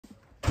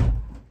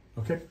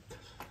Okay.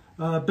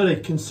 Billy,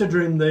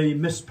 considering the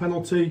missed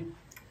penalty,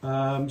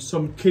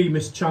 some key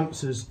missed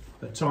chances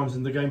at times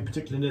in the game,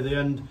 particularly near the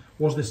end,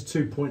 was this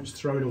 2 points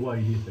thrown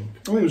away, do you think?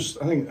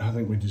 I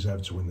think we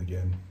deserved to win the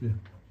game. Yeah.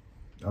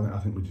 I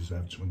think we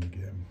deserved to win the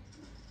game.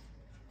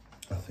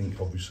 I think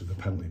obviously the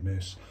penalty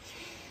miss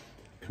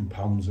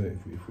compounds it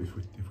if we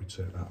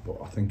take that. But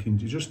I think in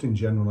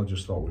general, I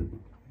just thought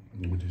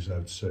we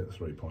deserved to take the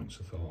 3 points.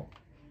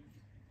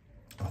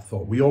 I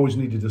thought we always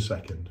needed a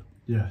second.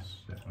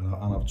 Yes. Yeah.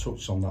 And I've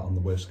touched on that on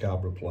the way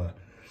Scarborough play.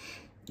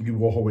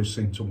 You always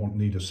seem to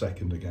need a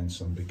second against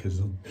them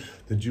because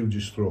they do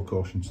just throw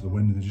caution to the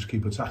wind and they just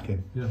keep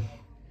attacking. Yeah.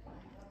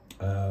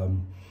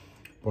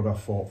 But I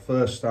thought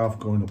first half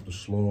going up the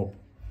slope,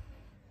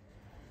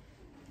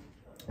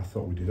 I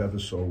thought we did ever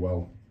so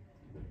well.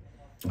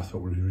 I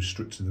thought we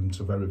restricted them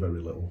to very, very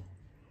little.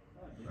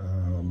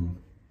 And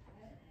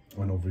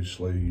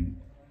obviously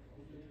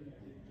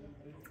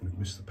we've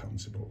missed the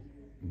penalty, but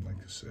like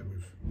I say,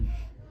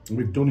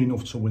 we've done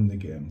enough to win the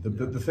game.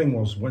 The thing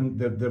was, when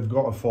they've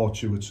got a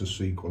fortuitous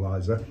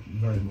equaliser.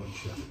 Very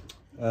much,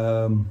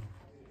 yeah.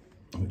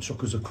 It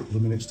took us a couple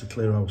of minutes to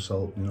clear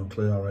ourselves,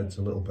 clear our heads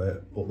a little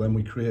bit. But then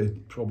we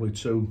created probably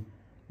 2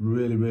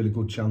 really, really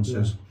good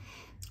chances,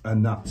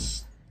 and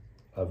that's.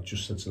 I've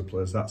just said to the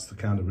players, that's the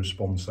kind of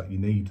response that you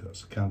need.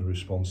 That's the kind of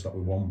response that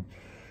we want.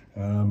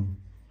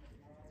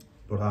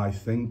 But I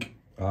think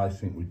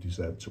we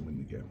deserve to win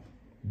the game.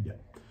 Yeah.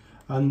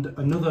 And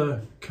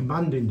another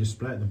commanding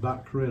display at the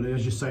back, really.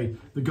 As you say,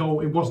 the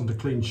goal, it wasn't a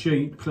clean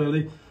sheet,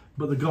 clearly,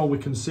 but the goal we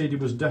conceded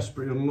was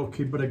desperately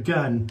unlucky. But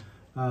again,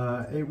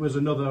 it was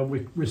another,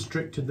 we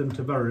restricted them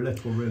to very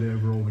little, really,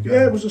 overall. The game.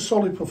 Yeah, it was a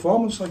solid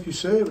performance, like you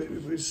say.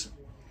 It was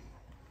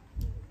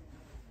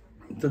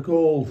the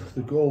goal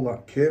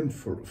that came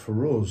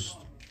for us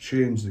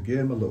changed the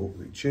game a little.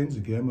 It changed the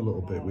game a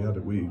little bit.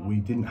 We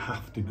didn't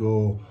have to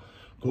go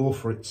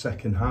for it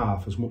second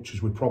half as much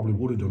as we probably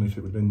would have done if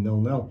it would have been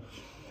 0-0.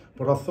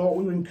 But I thought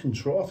we were in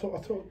control. I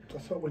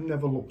thought we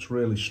never looked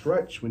really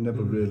stretched. We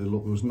never really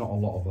looked. There was not a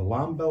lot of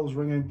alarm bells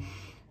ringing.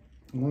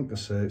 And like I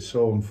say, it's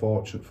so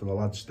unfortunate for the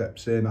lad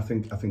steps in. I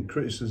think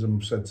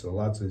criticism said to the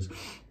lads is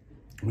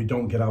we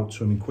don't get out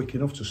to him quick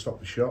enough to stop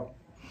the shot.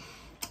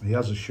 He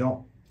has a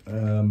shot.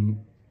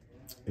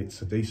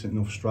 It's a decent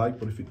enough strike,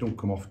 but if it don't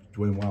come off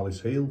Dwayne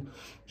Wiley's heel,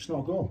 it's not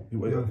a goal.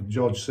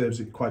 George saves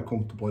it quite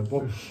comfortably,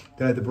 but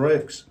they're the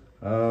breaks.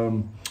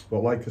 But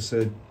like I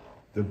said,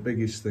 the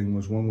biggest thing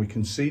was when we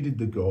conceded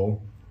the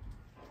goal.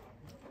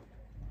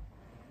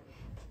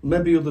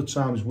 Maybe other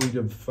times we'd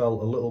have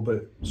felt a little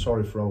bit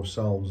sorry for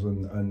ourselves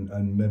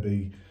and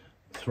maybe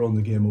thrown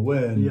the game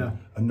away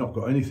and not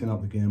got anything out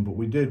of the game. But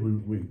we did.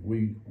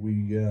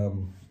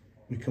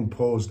 We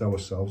composed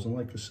ourselves, and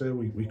like I say,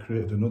 we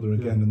created another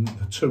again, and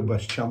the 2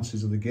 best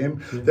chances of the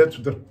game. Yeah.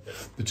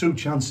 The 2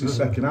 chances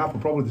second half are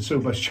probably the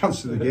 2 best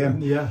chances of the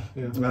game.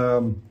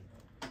 And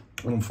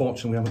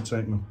unfortunately, we haven't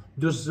taken them.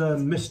 Does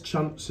missed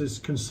chances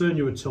concern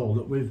you at all?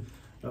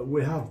 That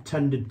we have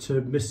tended to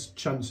miss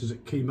chances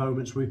at key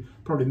moments. We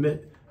probably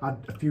had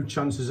a few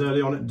chances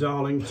early on at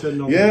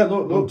Darlington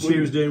on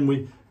Tuesday, and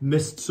we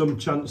missed some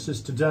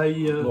chances today.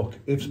 Look,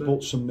 ifs,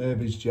 buts and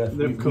maybes, Jeff.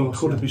 We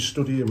could have been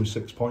stood here with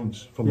 6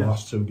 points from the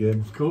last 2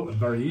 games. Of course,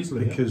 very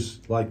easily. Because,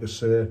 like I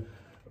say,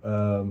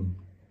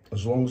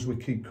 as long as we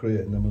keep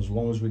creating them, as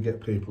long as we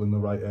get people in the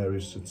right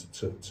areas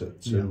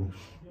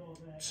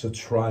to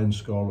try and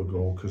score a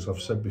goal, because I've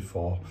said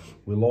before,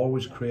 we'll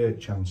always create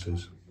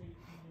chances.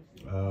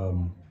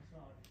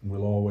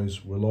 We'll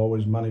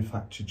always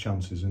manufacture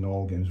chances in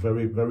all games.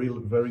 Very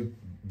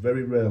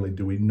rarely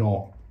do we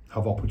not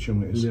have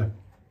opportunities. Yeah.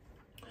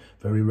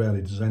 Very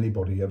rarely does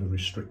anybody ever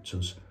restrict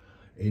us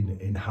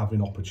in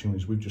having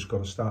opportunities. We've just got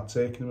to start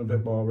taking them a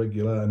bit more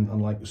regular.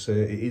 And like I say,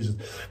 it is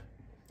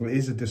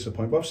a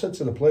disappointment. But I've said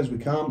to the players, we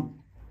can't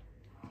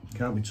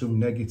be too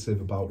negative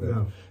about it.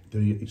 No.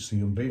 It's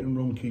the unbeaten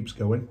run keeps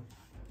going.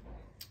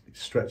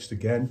 It's stretched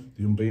again,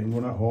 the unbeaten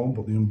run at home,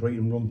 but the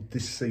unbeaten run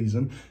this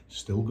season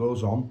still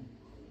goes on.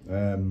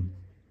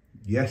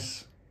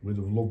 Yes, we'd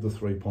have loved the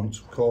 3 points.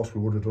 Of course,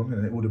 we would have done,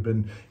 and it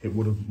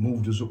would have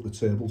moved us up the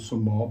table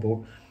some more.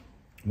 But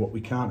what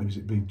we can't do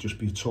is just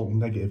be a total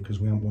negative because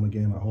we haven't won a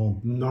game at home.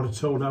 Not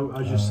at all. No,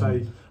 as you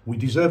say, we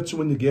deserve to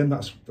win the game.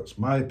 That's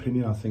my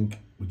opinion. I think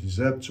we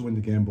deserve to win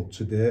the game, but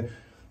today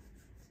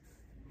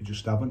we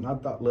just haven't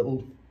had that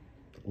little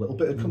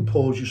bit of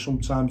composure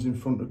sometimes in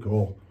front of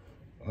goal.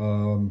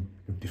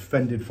 We've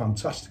defended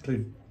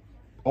fantastically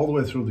all the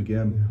way through the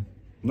game. Yeah.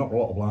 Not a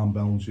lot of alarm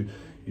bells.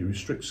 You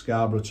restrict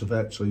Scarborough to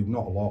virtually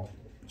not a lot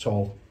at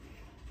all.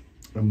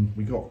 And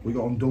we got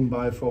undone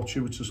by a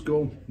fortuitous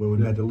goal where we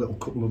made a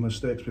couple of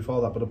mistakes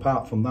before that. But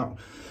apart from that,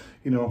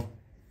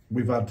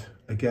 we've had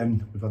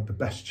the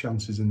best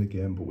chances in the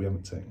game, but we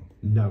haven't taken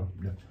them. No.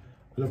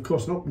 And of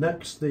course, up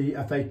next, the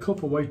FA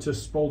Cup away to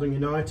Spalding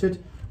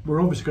United. We're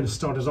obviously going to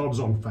start as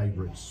odds-on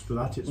favourites for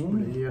that. It's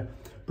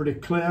pretty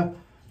clear.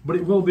 But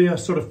it will be a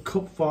sort of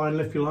cup final,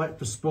 if you like,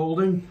 for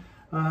Spalding.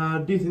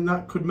 Do you think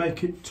that could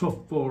make it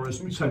tough for us,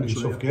 potentially?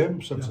 It's a tough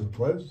game, said to the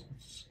players.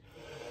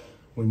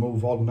 we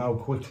move on now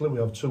quickly. We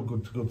have two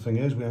good thing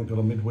is we ain't got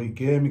a midweek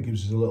game. It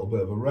gives us a little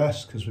bit of a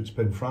rest because it's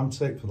been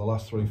frantic for the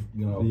last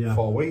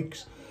 4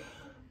 weeks.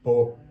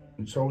 But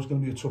it's always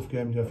going to be a tough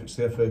game if it's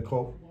the FA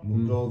Cup.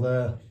 We'll go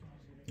there.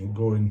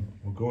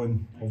 We're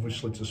going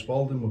obviously to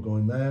Spalding. We're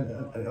going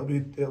there. It'll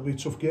be a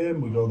tough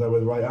game. We go there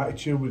with the right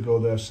attitude. We go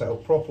there set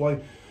up properly,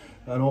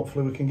 and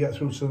hopefully we can get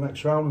through to the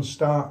next round and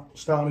start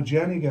on a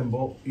journey again.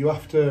 But you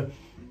have to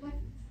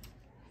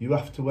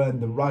earn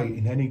the right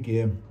in any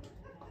game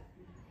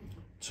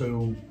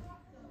to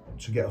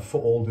get a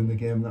foothold in the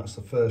game. That's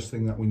the first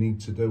thing that we need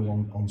to do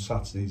on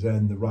Saturdays,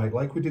 earn the right,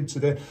 like we did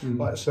today.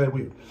 Like I say,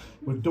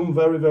 we've done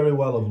very, very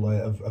well of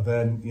late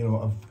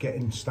of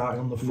getting started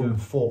on the front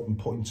foot and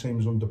putting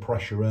teams under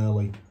pressure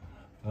early.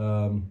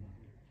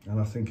 And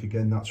I think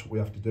again that's what we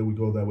have to do. We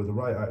go there with the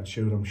right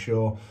attitude, I'm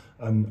sure,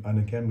 and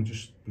again we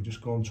just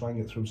go and try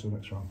and get through to the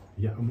next round.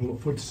 Yeah, and we'll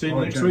look forward to seeing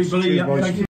you next week, Billy. Thank you.